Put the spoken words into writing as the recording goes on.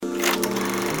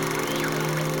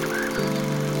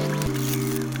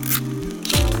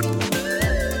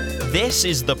This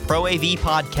is the Pro AV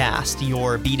Podcast,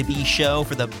 your B2B show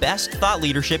for the best thought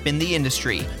leadership in the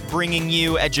industry, bringing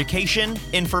you education,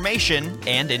 information,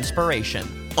 and inspiration.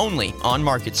 Only on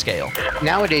Market Scale.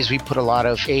 Nowadays, we put a lot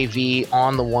of AV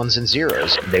on the ones and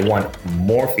zeros. They want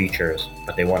more features,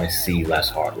 but they want to see less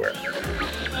hardware.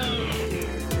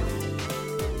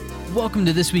 Welcome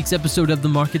to this week's episode of the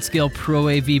Market Scale Pro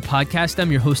AV Podcast. I'm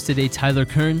your host today, Tyler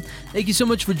Kern. Thank you so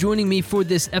much for joining me for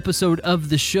this episode of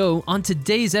the show. On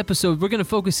today's episode, we're going to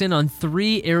focus in on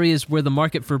three areas where the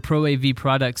market for Pro AV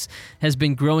products has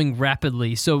been growing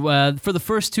rapidly. So for the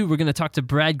first two, we're going to talk to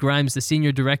Brad Grimes, the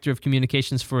Senior Director of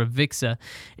Communications for Avixa.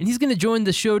 And he's going to join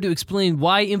the show to explain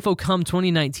why InfoComm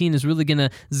 2019 is really going to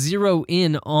zero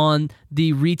in on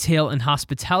the retail and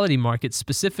hospitality market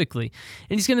specifically.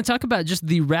 And he's going to talk about just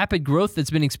the rapid growth that's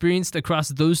been experienced across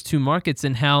those two markets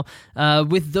and how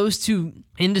with those two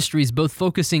industries both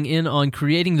focusing in on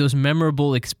creating those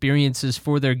memorable experiences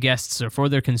for their guests or for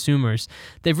their consumers,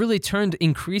 they've really turned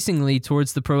increasingly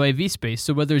towards the Pro AV space.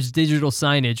 So whether it's digital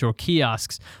signage or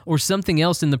kiosks or something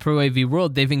else in the Pro AV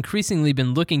world, they've increasingly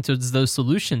been looking towards those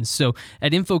solutions. So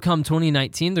at InfoComm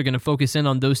 2019, they're going to focus in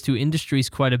on those two industries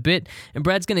quite a bit. And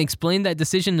Brad's going to explain that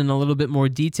decision in a little bit more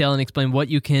detail and explain what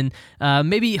you can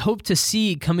maybe hope to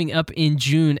see coming up in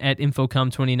June at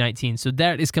InfoComm 2019. So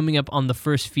that is coming up on the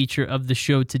first feature of the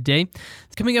show today.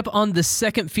 Coming up on the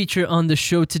second feature on the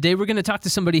show today, we're going to talk to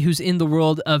somebody who's in the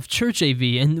world of church AV.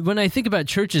 And when I think about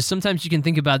churches, sometimes you can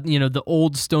think about, the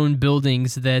old stone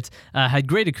buildings that had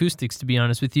great acoustics, to be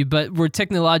honest with you, but were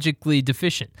technologically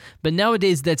deficient. But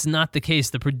nowadays, that's not the case.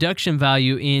 The production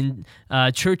value in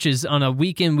churches on a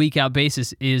week-in, week-out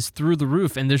basis is through the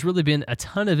roof. And there's really been a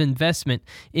ton of investment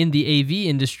in the AV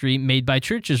industry made by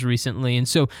churches recently. And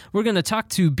so we're going to talk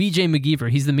to BJ McGeever.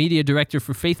 He's the media director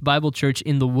for Faith Bible Church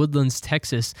in the Woodlands,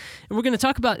 Texas. And we're going to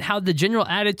talk about how the general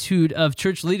attitude of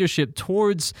church leadership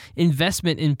towards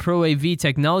investment in Pro AV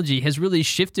technology has really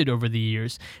shifted over the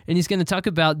years. And he's going to talk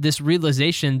about this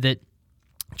realization that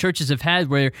churches have had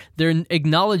where they're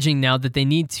acknowledging now that they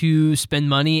need to spend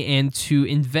money and to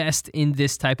invest in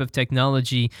this type of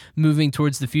technology moving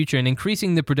towards the future and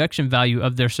increasing the production value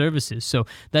of their services. So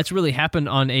that's really happened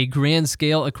on a grand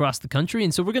scale across the country.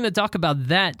 And so we're going to talk about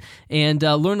that and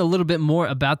learn a little bit more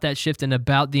about that shift and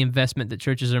about the investment that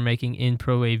churches are making in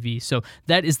Pro AV. So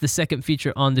that is the second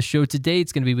feature on the show today.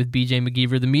 It's going to be with BJ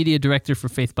McGeever, the media director for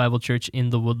Faith Bible Church in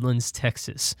the Woodlands,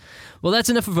 Texas. Well, that's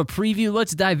enough of a preview.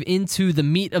 Let's dive into the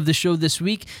meat of the show this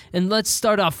week, and let's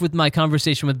start off with my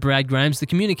conversation with Brad Grimes, the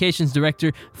communications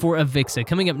director for Avixa,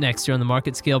 coming up next here on the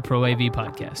Market Scale Pro AV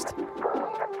Podcast.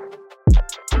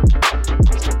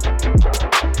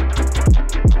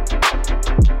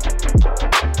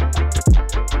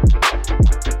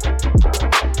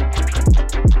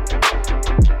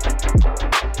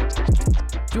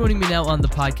 Joining me now on the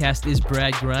podcast is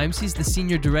Brad Grimes. He's the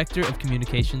Senior Director of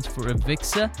Communications for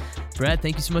Avixa. Brad,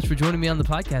 thank you so much for joining me on the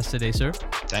podcast today, sir.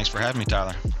 Thanks for having me,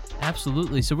 Tyler.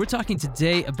 Absolutely. So we're talking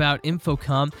today about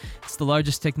InfoComm. It's the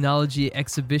largest technology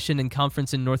exhibition and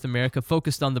conference in North America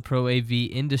focused on the Pro AV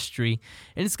industry.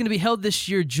 And it's going to be held this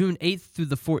year, June 8th through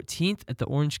the 14th at the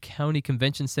Orange County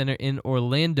Convention Center in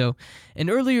Orlando. And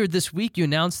earlier this week, you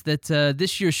announced that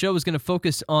this year's show is going to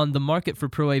focus on the market for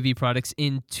Pro AV products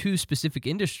in two specific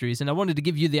industries. And I wanted to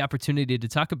give you the opportunity to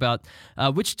talk about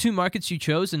which two markets you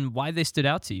chose and why they stood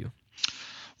out to you.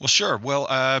 Well, sure. Well,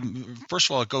 first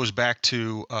of all, it goes back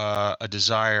to a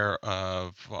desire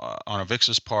of on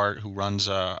Avixa's part, who runs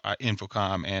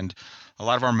InfoComm, and a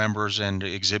lot of our members and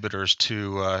exhibitors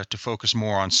to focus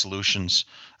more on solutions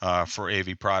for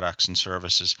AV products and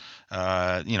services.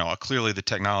 Clearly the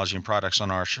technology and products on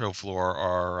our show floor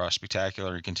are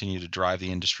spectacular and continue to drive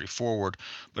the industry forward.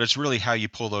 But it's really how you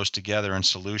pull those together in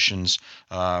solutions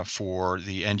for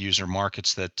the end user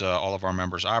markets that all of our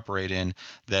members operate in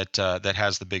that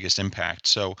has the biggest impact.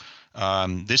 So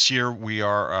this year we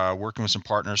are working with some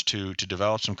partners to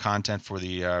develop some content for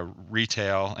the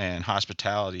retail and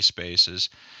hospitality spaces.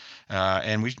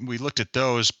 And we looked at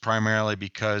those primarily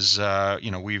because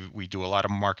we do a lot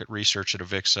of market research at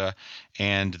Avixa,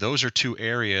 and those are two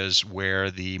areas where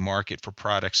the market for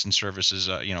products and services,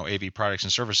 AV products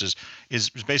and services, is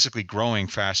basically growing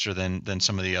faster than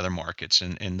some of the other markets,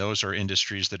 and those are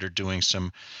industries that are doing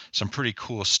some pretty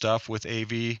cool stuff with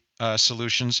AV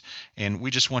solutions, and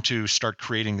we just want to start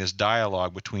creating this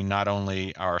dialogue between not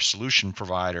only our solution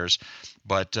providers,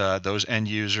 but those end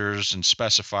users and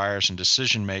specifiers and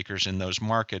decision makers in those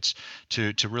markets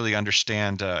to really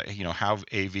understand how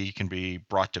AV can be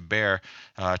brought to bear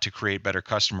to create better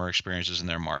customer experiences in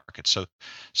their market.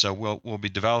 So we'll be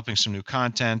developing some new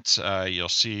content. You'll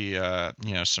see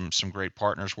some great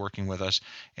partners working with us,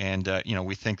 and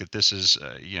we think that this is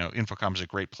InfoComm is a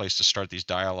great place to start these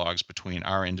dialogues between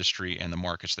our industry and the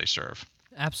markets they serve.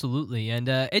 Absolutely, and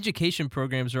education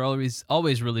programs are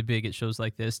always really big at shows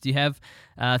like this. Do you have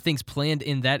things planned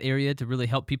in that area to really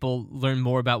help people learn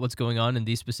more about what's going on in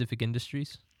these specific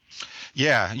industries?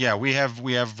 Yeah, we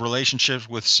have relationships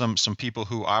with some people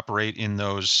who operate in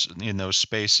those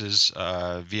spaces.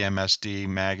 VMSD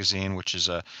magazine, which is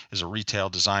a retail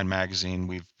design magazine,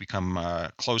 we've become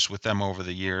close with them over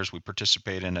the years. We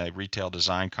participate in a retail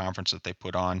design conference that they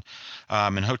put on,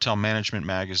 and Hotel Management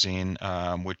magazine,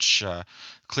 which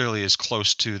clearly is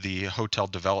close to the hotel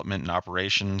development and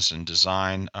operations and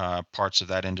design parts of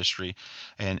that industry,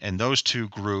 and those two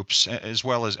groups, as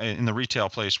well as in the retail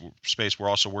space, we're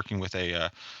also working with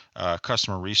a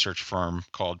customer research firm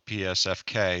called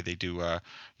PSFK. They do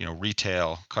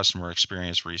retail customer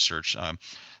experience research.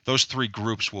 Those three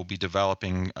groups will be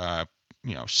developing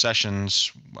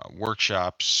sessions,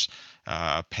 workshops,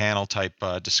 panel type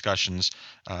discussions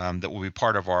that will be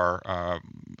part of our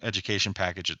education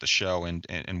package at the show,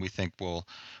 and we think will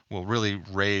really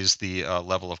raise the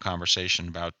level of conversation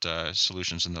about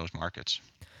solutions in those markets.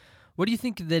 What do you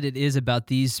think that it is about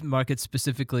these markets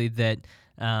specifically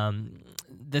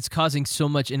that's causing so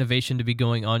much innovation to be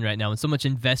going on right now and so much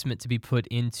investment to be put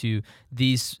into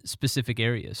these specific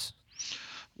areas?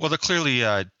 Well, they're clearly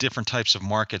different types of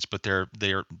markets, but they're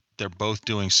both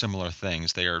doing similar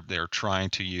things. They're trying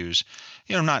to use,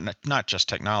 not just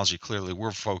technology. Clearly,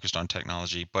 we're focused on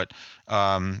technology, but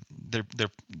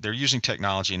they're using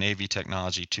technology and AV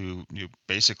technology to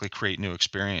basically create new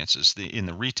experiences. In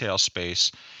the retail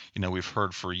space, we've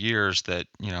heard for years that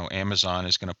Amazon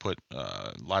is going to put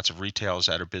lots of retailers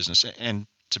out of business, and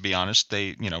to be honest,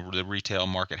 the retail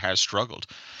market has struggled.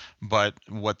 But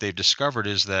what they've discovered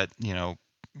is that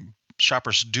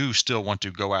shoppers do still want to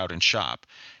go out and shop,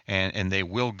 and they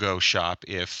will go shop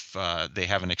if they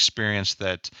have an experience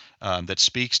that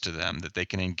speaks to them, that they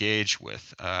can engage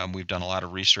with. We've done a lot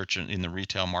of research in the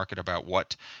retail market about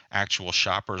what actual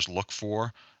shoppers look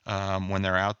for when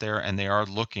they're out there, and they are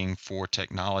looking for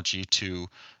technology to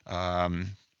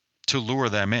lure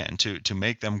them in, to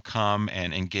make them come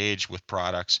and engage with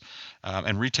products,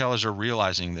 and retailers are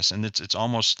realizing this, and it's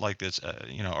almost like it's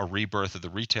a rebirth of the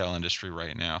retail industry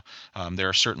right now. There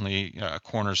are certainly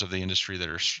corners of the industry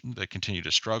that continue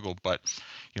to struggle, but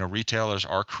retailers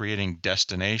are creating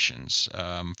destinations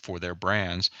for their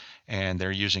brands, and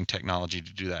they're using technology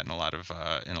to do that in a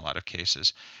lot of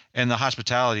cases. And the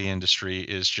hospitality industry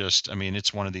is just,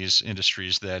 it's one of these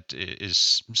industries that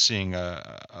is seeing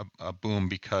a boom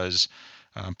because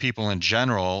people in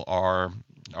general are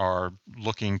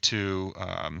looking to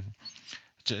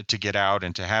get out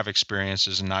and to have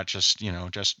experiences and not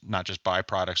just buy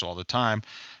products all the time,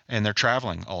 and they're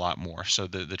traveling a lot more. So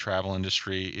the travel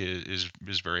industry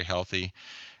is very healthy.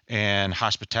 And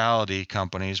hospitality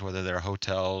companies, whether they're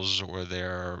hotels or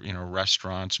they're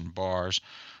restaurants and bars,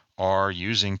 are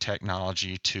using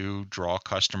technology to draw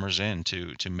customers in,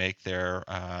 to make their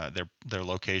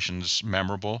locations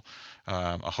memorable.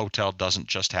 A hotel doesn't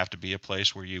just have to be a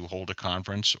place where you hold a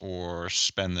conference or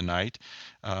spend the night,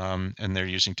 and they're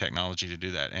using technology to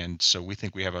do that. And so we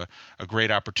think we have a great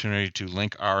opportunity to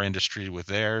link our industry with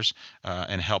theirs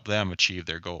and help them achieve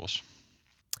their goals.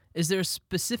 Is there a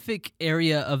specific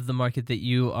area of the market that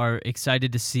you are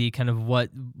excited to see kind of what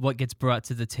gets brought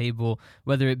to the table,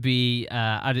 whether it be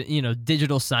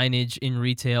digital signage in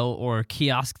retail or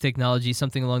kiosk technology,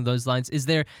 something along those lines? Is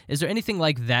there anything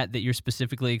like that you're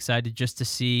specifically excited just to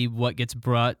see what gets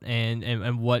brought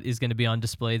and what is going to be on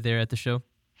display there at the show?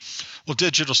 Well,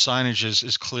 digital signage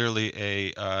is clearly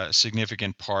a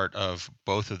significant part of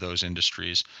both of those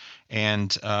industries, and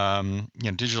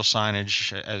digital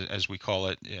signage, as we call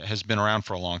it, has been around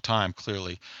for a long time,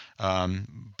 clearly,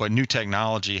 but new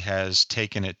technology has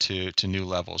taken it to new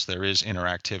levels. There is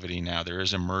interactivity now. There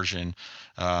is immersion.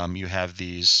 You have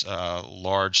these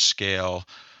large-scale,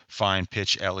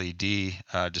 fine-pitch LED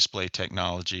display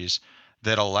technologies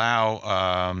that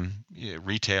allow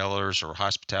retailers or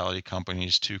hospitality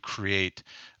companies to create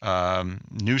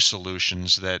new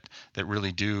solutions that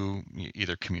really do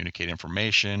either communicate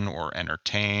information or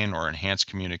entertain or enhance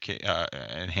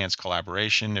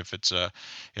collaboration if it's a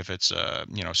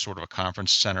sort of a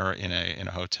conference center in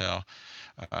a hotel.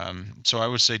 So I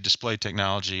would say display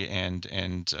technology and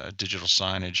digital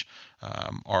signage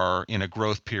are in a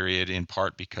growth period, in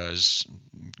part because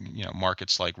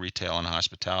markets like retail and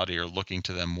hospitality are looking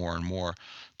to them more and more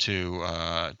to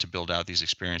build out these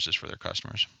experiences for their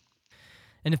customers.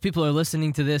 And if people are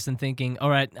listening to this and thinking,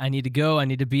 "All right, I need to go. I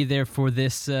need to be there for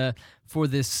this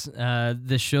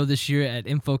this show this year at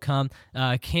InfoComm,"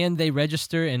 can they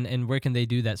register, and where can they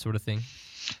do that sort of thing?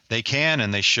 They can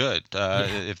and they should.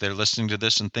 If they're listening to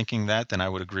this and thinking that, then I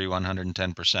would agree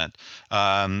 110%.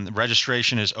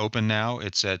 Registration is open now.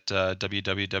 It's at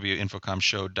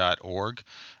www.infocomshow.org.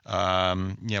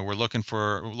 We're looking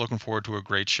forward to a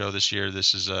great show this year.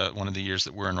 This is one of the years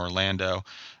that we're in Orlando.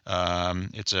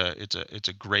 It's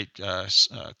a great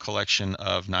collection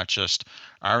of not just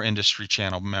our industry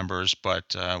channel members,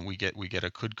 but we get a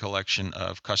good collection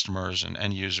of customers and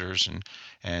end users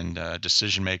and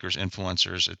decision makers,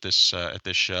 influencers at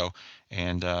this show.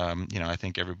 And I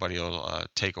think everybody will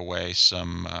take away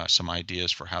some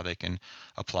ideas for how they can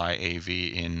apply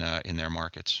AV in their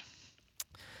markets.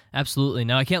 Absolutely.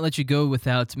 Now, I can't let you go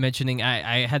without mentioning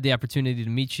I had the opportunity to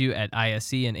meet you at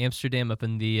ISE in Amsterdam, up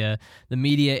in the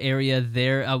media area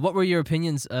there. What were your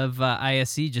opinions of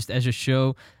ISE just as a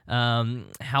show,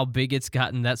 how big it's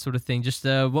gotten, that sort of thing? Just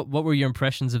what were your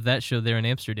impressions of that show there in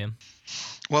Amsterdam?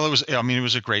 Well, it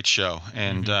was a great show,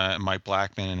 and Mike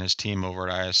Blackman and his team over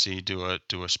at ISE do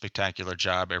a spectacular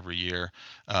job every year,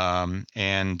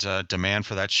 and demand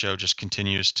for that show just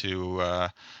continues to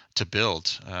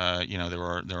build.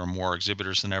 There are more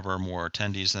exhibitors than ever, more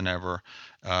attendees than ever,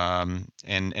 and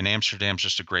Amsterdam's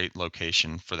just a great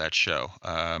location for that show.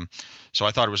 So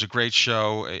I thought it was a great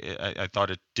show. I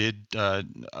thought it did a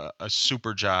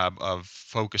super job of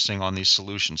focusing on these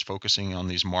solutions, focusing on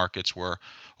these markets where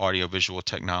audiovisual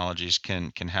technologies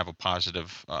can have a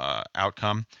positive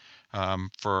outcome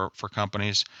for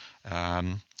companies.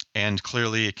 And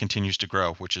clearly it continues to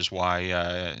grow, which is why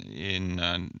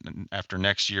after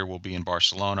next year we'll be in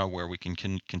Barcelona, where we can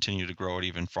continue to grow it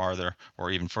even farther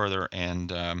or even further.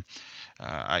 And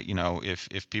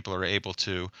if people are able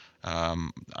to,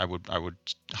 I would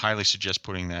highly suggest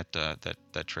putting that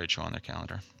trade show on their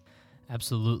calendar.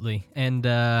 Absolutely. And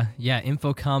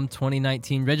InfoComm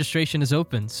 2019 registration is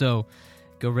open, so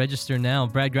go register now.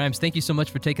 Brad Grimes, thank you so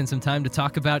much for taking some time to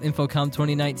talk about InfoComm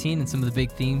 2019 and some of the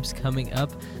big themes coming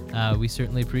up. We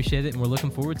certainly appreciate it, and we're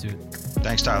looking forward to it.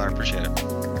 Thanks, Tyler. I appreciate it.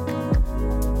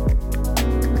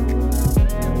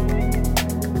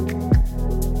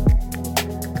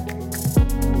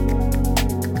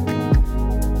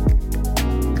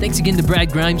 Thanks again to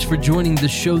Brad Grimes for joining the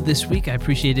show this week. I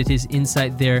appreciated his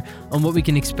insight there on what we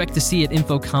can expect to see at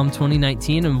InfoComm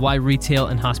 2019 and why retail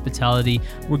and hospitality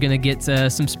were going to get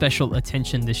some special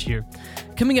attention this year.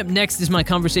 Coming up next is my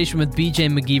conversation with BJ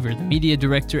McGeever, the media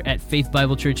director at Faith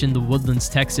Bible Church in the Woodlands,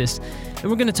 Texas. And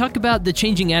we're going to talk about the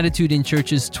changing attitude in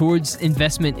churches towards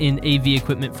investment in AV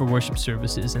equipment for worship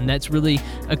services. And that's really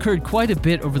occurred quite a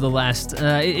bit over the last,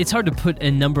 it's hard to put a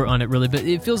number on it really, but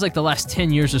it feels like the last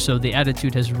 10 years or so, the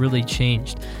attitude has really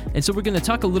changed. And so we're going to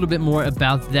talk a little bit more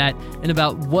about that and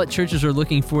about what churches are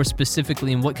looking for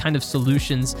specifically and what kind of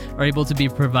solutions are able to be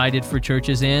provided for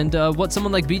churches and what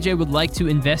someone like BJ would like to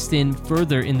invest in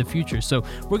further in the future. So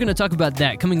we're going to talk about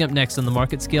that coming up next on the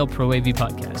Market Scale Pro AV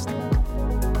Podcast.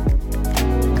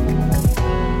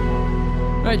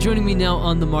 All right, joining me now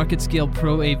on the Market Scale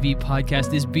Pro AV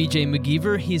Podcast is BJ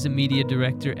McGeever. He's a media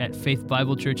director at Faith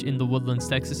Bible Church in the Woodlands,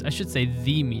 Texas. I should say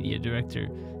the media director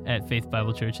at Faith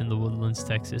Bible Church in the Woodlands,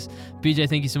 Texas. BJ,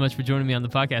 thank you so much for joining me on the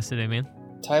podcast today, man.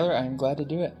 Tyler, I'm glad to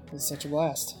do it. It's such a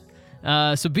blast.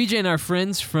 So BJ and I are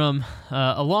friends from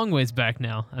a long ways back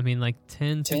now. I mean, like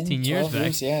 10 15 years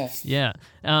back. Years, yeah.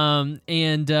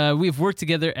 And we've worked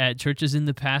together at churches in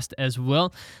the past as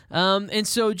well. And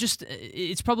so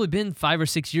it's probably been 5 or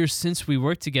 6 years since we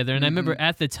worked together. And I remember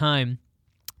at the time,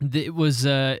 it was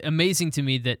amazing to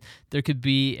me that there could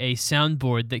be a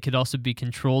soundboard that could also be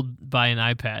controlled by an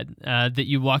iPad that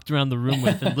you walked around the room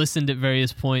with and listened at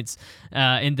various points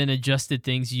and then adjusted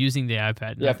things using the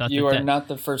iPad. And yep, you are not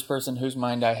the first person whose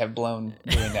mind I have blown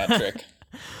doing that trick.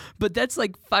 But that's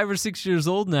like 5 or 6 years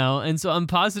old now, and so I'm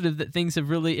positive that things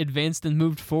have really advanced and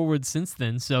moved forward since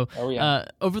then. So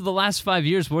over the last 5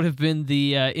 years, what have been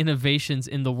the innovations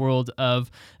in the world of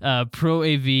Pro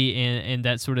AV and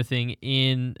that sort of thing,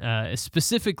 in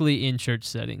specifically in church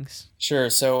settings? Sure.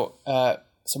 So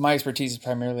my expertise is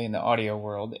primarily in the audio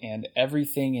world, and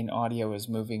everything in audio is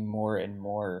moving more and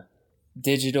more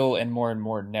digital and more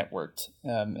networked.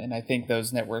 And I think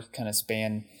those networks kind of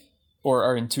span or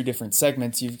are in two different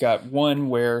segments. You've got one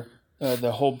where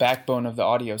the whole backbone of the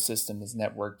audio system is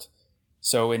networked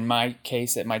So in my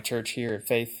case, at my church here at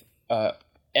Faith,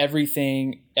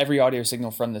 every audio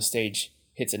signal from the stage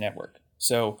hits a network.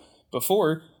 So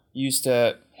before, you used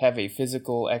to have a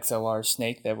physical XLR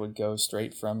snake that would go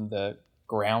straight from the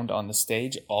ground on the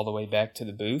stage all the way back to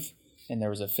the booth, and there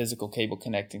was a physical cable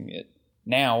connecting it.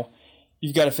 Now,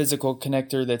 you've got a physical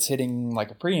connector that's hitting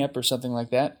like a preamp or something like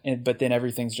that, but then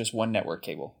everything's just one network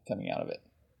cable coming out of it.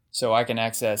 So I can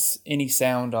access any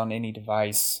sound on any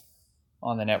device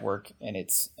on the network, and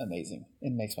it's amazing.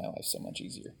 It makes my life so much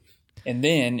easier. And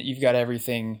then you've got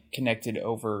everything connected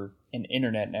over an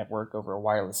internet network, over a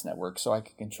wireless network, so I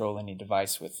can control any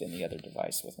device with any other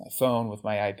device, with my phone, with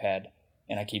my iPad,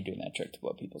 and I keep doing that trick to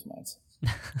blow people's minds.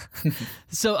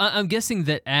 So I'm guessing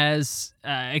that as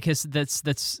I guess that's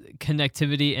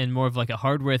connectivity and more of like a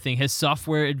hardware thing. Has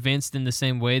software advanced in the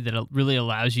same way that it really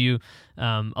allows you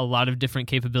a lot of different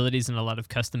capabilities and a lot of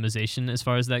customization as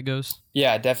far as that goes?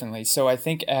 Yeah, definitely. So I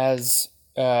think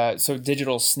so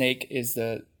digital snake is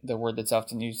the word that's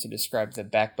often used to describe the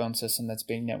backbone system that's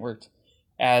being networked.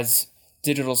 As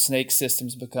digital snake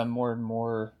systems become more and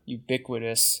more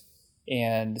ubiquitous,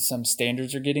 and some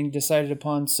standards are getting decided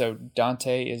upon. So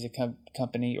Dante is a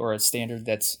company or a standard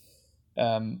that's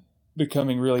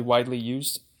becoming really widely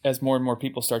used. As more and more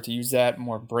people start to use that,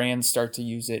 more brands start to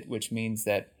use it, which means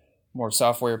that more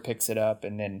software picks it up,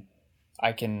 and then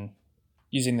I can,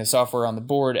 using the software on the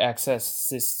board, access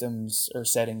systems or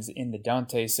settings in the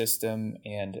Dante system,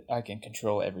 and I can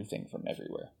control everything from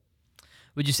everywhere.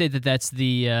 Would you say that that's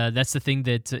the thing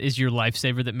that is your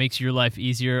lifesaver, that makes your life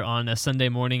easier on a Sunday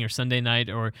morning or Sunday night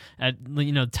or at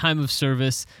time of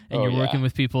service, and you're working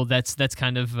with people? That's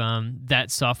kind of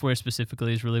that software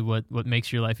specifically is really what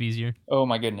makes your life easier. Oh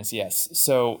my goodness, yes.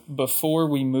 So before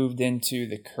we moved into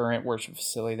the current worship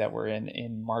facility that we're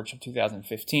in March of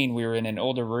 2015, we were in an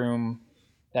older room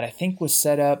that I think was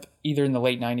set up either in the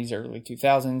late 90s or early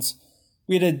 2000s.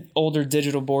 We had an older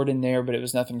digital board in there, but it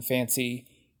was nothing fancy.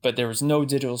 But there was no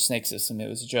digital snake system. It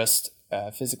was just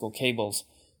physical cables.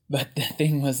 But the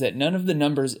thing was that none of the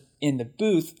numbers in the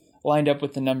booth lined up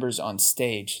with the numbers on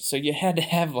stage. So you had to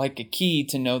have like a key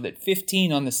to know that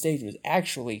 15 on the stage was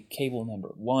actually cable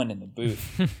number 1 in the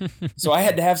booth. So I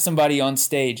had to have somebody on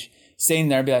stage standing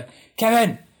there and be like,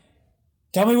 Kevin,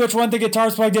 tell me which one the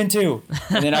guitar's plugged into.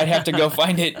 And then I'd have to go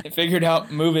find it, figure it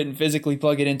out, move it, and physically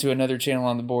plug it into another channel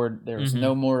on the board. There was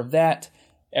no more of that.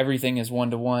 Everything is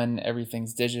one-to-one.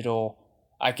 Everything's digital.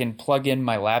 I can plug in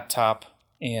my laptop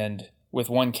and with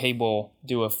one cable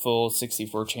do a full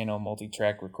 64-channel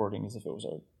multi-track recording as if it was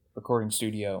a recording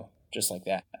studio, just like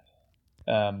that.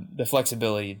 The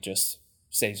flexibility just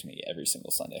saves me every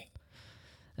single Sunday.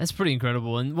 That's pretty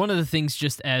incredible. And one of the things,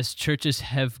 just as churches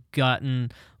have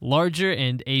gotten larger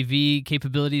and AV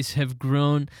capabilities have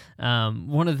grown,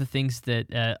 one of the things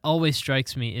that always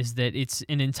strikes me is that it's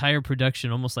an entire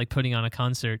production, almost like putting on a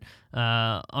concert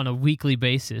on a weekly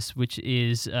basis, which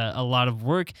is a lot of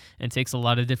work and takes a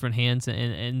lot of different hands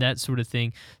and that sort of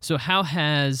thing. So how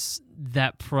has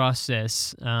that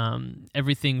process,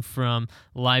 everything from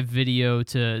live video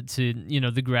to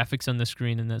the graphics on the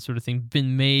screen and that sort of thing,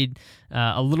 been made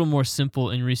a little more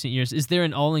simple in recent years? Is there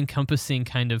an all-encompassing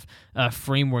kind of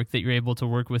framework that you're able to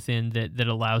work within that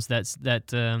allows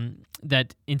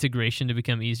that integration to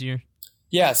become easier?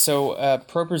 Yeah, so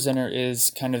ProPresenter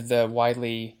is kind of the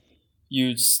widely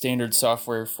used standard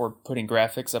software for putting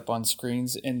graphics up on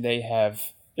screens, and they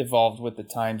have evolved with the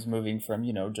times, moving from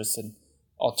just an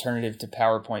alternative to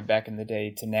PowerPoint back in the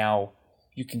day to now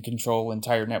you can control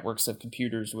entire networks of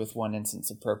computers with one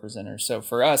instance of ProPresenter. So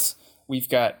for us, we've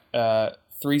got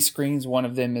 3 screens. One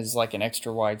of them is like an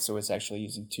extra wide, so it's actually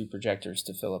using 2 projectors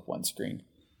to fill up one screen.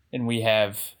 And we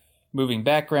have moving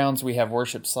backgrounds, we have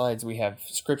worship slides, we have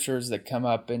scriptures that come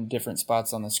up in different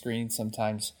spots on the screen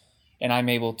sometimes. And I'm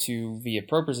able to, via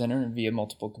ProPresenter and via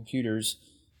multiple computers,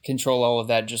 control all of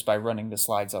that just by running the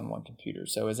slides on one computer.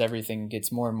 So as everything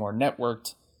gets more and more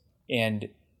networked and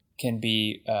can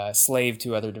be slave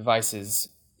to other devices,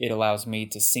 it allows me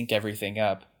to sync everything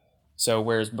up. So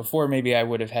whereas before maybe I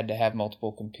would have had to have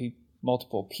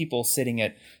multiple people sitting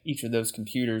at each of those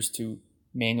computers to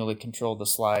manually control the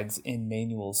slides in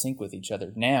manual sync with each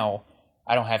other, now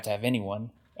I don't have to have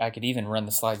anyone. I could even run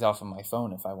the slides off of my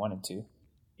phone if I wanted to,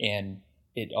 and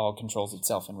it all controls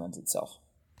itself and runs itself.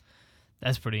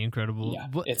 That's pretty incredible. Yeah,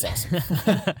 it's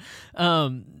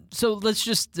awesome. So let's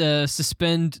just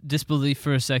suspend disbelief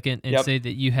for a second and say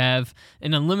that you have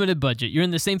an unlimited budget. You're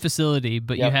in the same facility,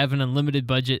 but you have an unlimited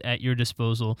budget at your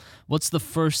disposal. What's the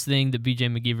first thing that BJ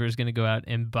McGeever is going to go out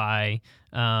and buy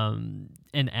and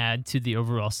add to the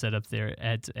overall setup there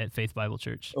at Faith Bible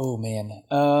Church? Oh, man.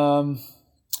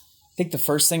 I think the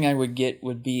first thing I would get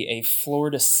would be a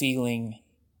floor-to-ceiling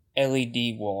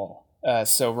LED wall.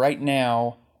 So right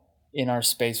now in our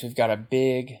space, we've got a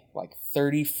big, like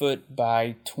 30-foot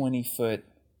by 20-foot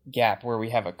gap where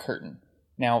we have a curtain.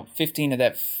 Now, 15 of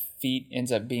that feet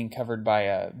ends up being covered by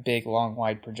a big, long,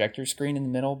 wide projector screen in the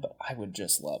middle, but I would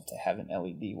just love to have an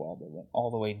LED wall that went all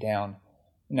the way down,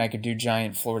 and I could do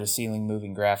giant floor-to-ceiling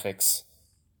moving graphics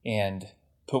and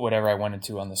put whatever I wanted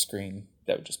to on the screen.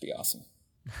 That would just be awesome.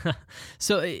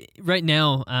 So right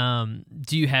now,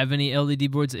 do you have any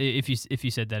LED boards? If you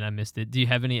said that, I missed it. Do you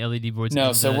have any LED boards?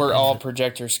 No, so we're all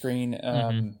projector screen.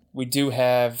 We do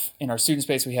have, in our student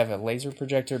space, we have a laser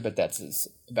projector, but that's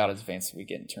about as advanced as we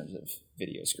get in terms of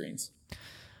video screens.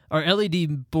 Are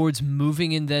LED boards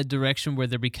moving in that direction where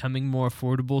they're becoming more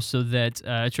affordable so that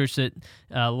a church that,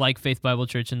 like Faith Bible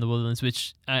Church in the Woodlands,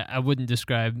 which I wouldn't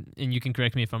describe, and you can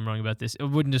correct me if I'm wrong about this, I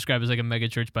wouldn't describe as like a mega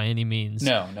church by any means.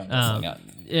 No, definitely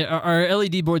not. Are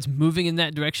LED boards moving in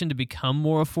that direction to become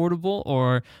more affordable,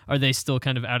 or are they still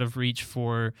kind of out of reach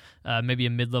for maybe a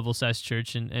mid-level size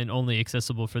church and only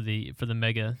accessible for the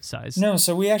mega size? No,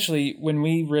 so we actually, when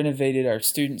we renovated our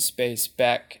student space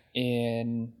back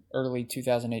in early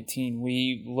 2018,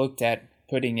 we looked at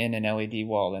putting in an LED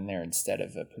wall in there instead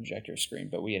of a projector screen,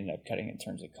 but we ended up cutting in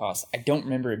terms of cost. I don't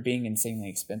remember it being insanely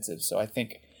expensive, so I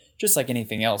think just like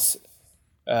anything else,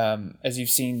 as you've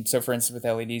seen, so for instance with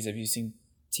LEDs, have you seen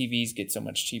TVs get so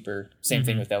much cheaper? Same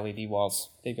thing with LED walls.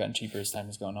 They've gotten cheaper as time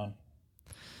has gone on.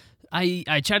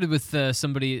 I chatted with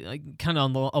somebody kind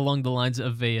of along the lines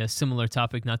of a similar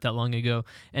topic not that long ago,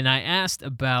 and I asked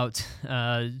about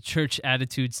church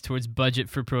attitudes towards budget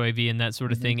for Pro AV and that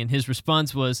sort of thing, and his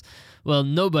response was, well,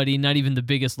 nobody, not even the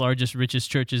biggest, largest,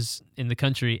 richest churches in the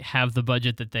country, have the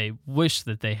budget that they wish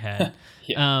that they had.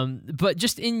 But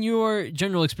just in your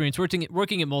general experience,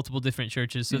 working at multiple different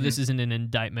churches, so this isn't an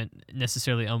indictment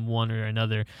necessarily on one or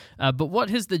another, but what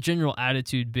has the general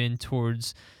attitude been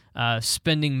towards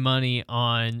spending money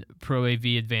on Pro AV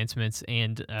advancements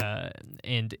and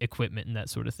equipment and that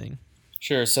sort of thing?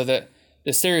 Sure. So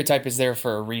the stereotype is there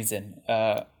for a reason.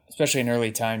 Especially in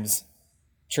early times,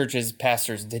 churches,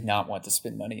 pastors did not want to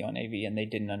spend money on AV, and they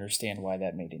didn't understand why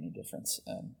that made any difference.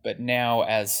 But now,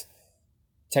 as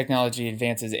technology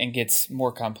advances and gets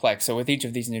more complex, so with each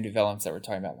of these new developments that we're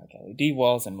talking about, like LED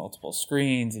walls and multiple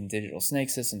screens and digital snake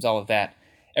systems, all of that,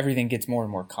 everything gets more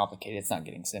and more complicated. It's not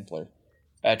getting simpler.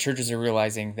 Churches are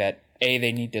realizing that, A,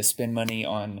 they need to spend money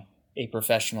on a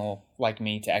professional like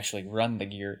me to actually run the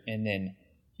gear, and then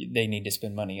they need to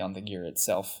spend money on the gear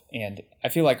itself. And I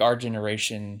feel like our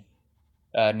generation,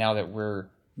 now that we're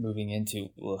moving into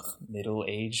middle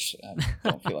age, I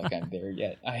don't feel like I'm there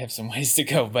yet. I have some ways to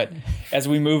go. But as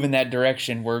we move in that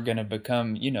direction, we're going to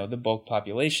become, the bulk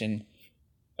population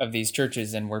of these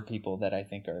churches, and we're people that I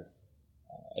think are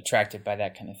attracted by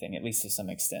that kind of thing, at least to some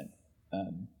extent.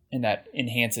 And that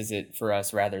enhances it for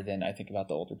us rather than I think about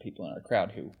the older people in our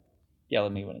crowd who yell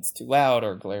at me when it's too loud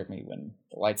or glare at me when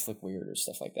the lights look weird or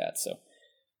stuff like that. So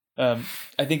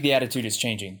I think the attitude is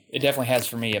changing. It definitely has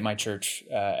for me at my church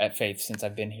at Faith since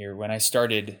I've been here. When I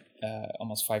started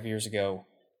almost 5 years ago,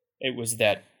 it was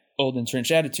that old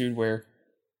entrenched attitude where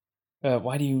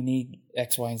why do you need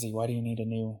X, Y, and Z? Why do you need a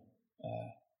new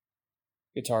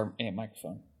guitar amp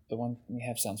microphone? The one we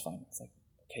have sounds fine. It's like,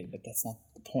 okay, but that's not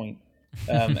the point.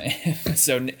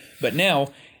 But now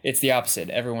it's the opposite.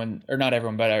 Everyone, or not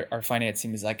everyone, but our finance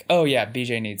team is like, oh yeah,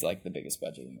 BJ needs like the biggest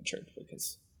budget in the church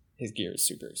because his gear is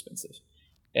super expensive.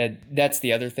 And that's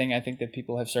the other thing I think that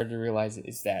people have started to realize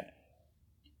is that,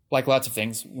 like lots of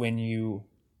things, when you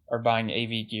are buying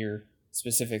AV gear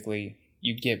specifically,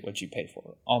 you get what you pay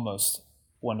for, almost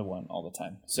 1-to-1 all the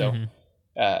time. So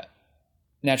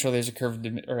naturally, there's a curve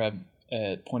or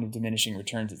a point of diminishing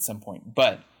returns at some point,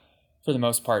 but for the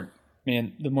most part,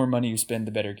 man, the more money you spend,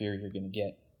 the better gear you're going to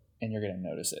get, and you're going to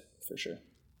notice it for sure.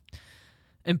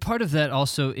 And part of that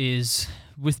also is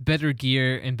with better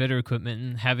gear and better equipment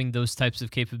and having those types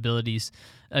of capabilities,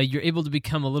 you're able to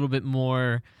become a little bit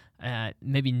more,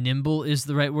 maybe nimble is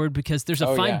the right word, because there's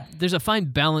a fine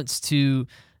balance to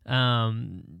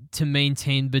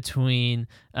maintain between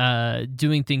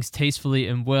doing things tastefully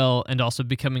and well and also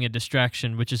becoming a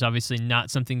distraction, which is obviously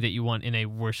not something that you want in a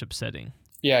worship setting.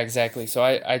 Yeah, exactly. So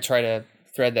I try to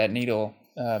thread that needle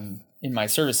in my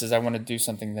services. I want to do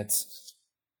something that's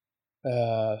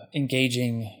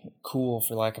engaging, cool,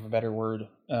 for lack of a better word,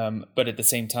 but at the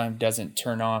same time doesn't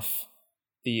turn off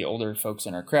the older folks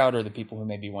in our crowd or the people who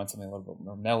maybe want something a little bit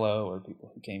more mellow or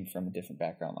people who came from a different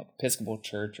background like Episcopal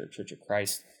Church or Church of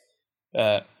Christ.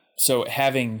 So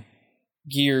having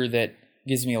gear that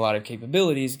gives me a lot of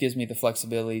capabilities, gives me the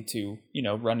flexibility to,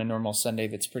 run a normal Sunday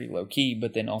that's pretty low key,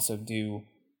 but then also do,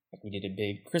 like we did a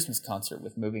big Christmas concert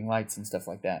with moving lights and stuff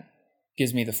like that.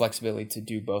 Gives me the flexibility to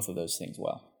do both of those things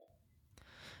well.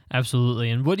 Absolutely.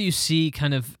 And what do you see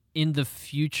kind of in the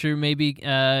future? Maybe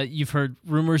you've heard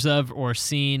rumors of or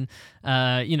seen,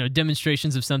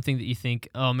 demonstrations of something that you think,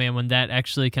 oh man, when that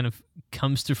actually kind of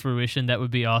comes to fruition, that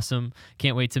would be awesome.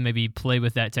 Can't wait to maybe play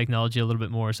with that technology a little bit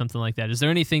more or something like that. Is there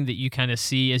anything that you kind of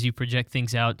see as you project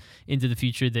things out into the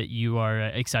future that you are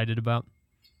excited about?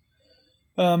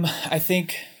 I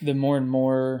think the more and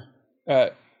more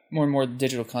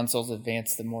digital consoles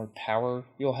advance, the more power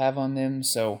you'll have on them.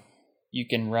 So you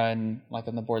can run, like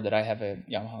on the board that I have, a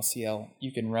Yamaha CL,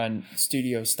 you can run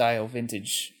studio style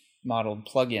vintage modeled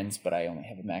plugins, but I only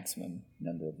have a maximum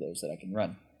number of those that I can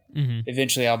run. Mm-hmm.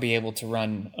 Eventually I'll be able to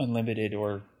run unlimited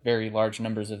or very large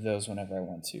numbers of those whenever I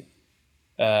want to.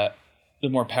 The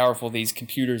more powerful these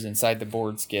computers inside the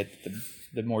boards get,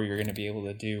 the more you're going to be able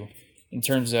to do. In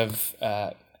terms of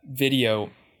video,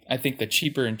 I think the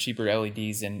cheaper and cheaper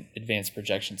LEDs and advanced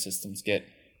projection systems get,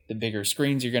 the bigger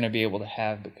screens you're going to be able to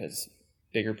have, because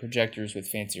bigger projectors with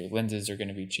fancier lenses are going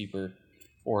to be cheaper,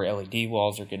 or LED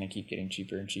walls are going to keep getting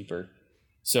cheaper and cheaper.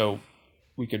 So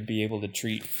we could be able to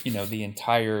treat, the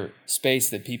entire space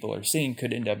that people are seeing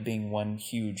could end up being one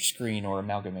huge screen or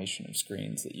amalgamation of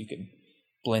screens that you could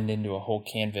blend into a whole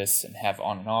canvas and have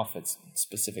on and off at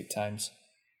specific times.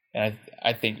 And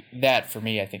I think that, for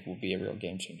me, will be a real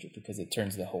game changer, because it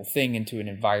turns the whole thing into an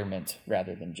environment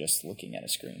rather than just looking at a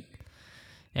screen.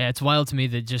 Yeah, it's wild to me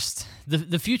that just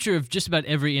the future of just about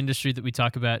every industry that we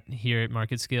talk about here at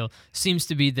Market Scale seems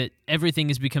to be that everything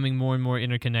is becoming more and more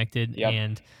interconnected, yep.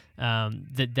 And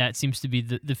that seems to be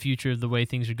the future of the way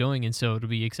things are going. And so it'll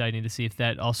be exciting to see if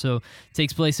that also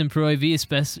takes place in Pro AV,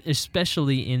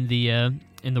 especially in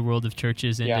the world of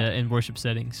churches and worship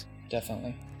settings.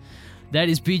 Definitely. That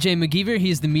is BJ McGeever. He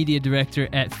is the media director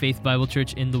at Faith Bible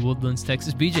Church in The Woodlands,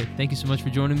 Texas. BJ, thank you so much for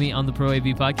joining me on the Pro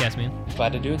AV podcast, man.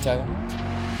 Glad to do it, Tyler.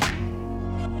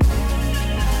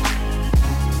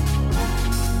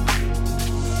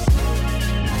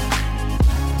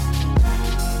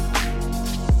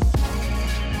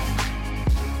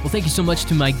 Well, thank you so much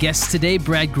to my guests today,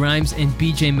 Brad Grimes and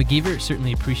BJ McGeever.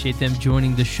 Certainly appreciate them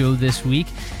joining the show this week.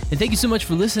 And thank you so much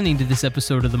for listening to this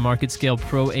episode of the Market Scale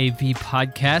Pro AV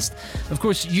podcast. Of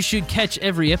course, you should catch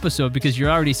every episode because you're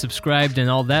already subscribed and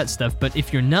all that stuff. But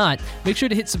if you're not, make sure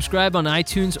to hit subscribe on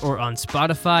iTunes or on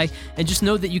Spotify. And just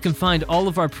know that you can find all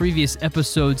of our previous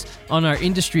episodes on our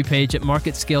industry page at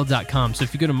marketscale.com. So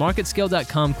if you go to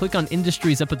marketscale.com, click on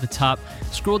industries up at the top,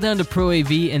 scroll down to Pro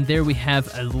AV, and there we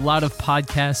have a lot of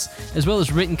podcasts, as well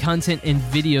as written content and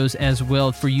videos as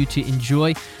well for you to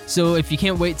enjoy. So if you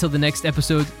can't wait till the next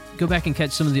episode, go back and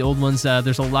catch some of the old ones.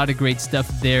 There's a lot of great stuff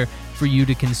there for you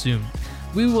to consume.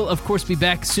 We will, of course, be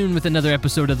back soon with another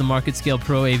episode of the Market Scale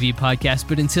Pro AV podcast.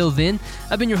 But until then,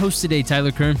 I've been your host today,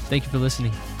 Tyler Kern. Thank you for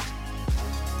listening.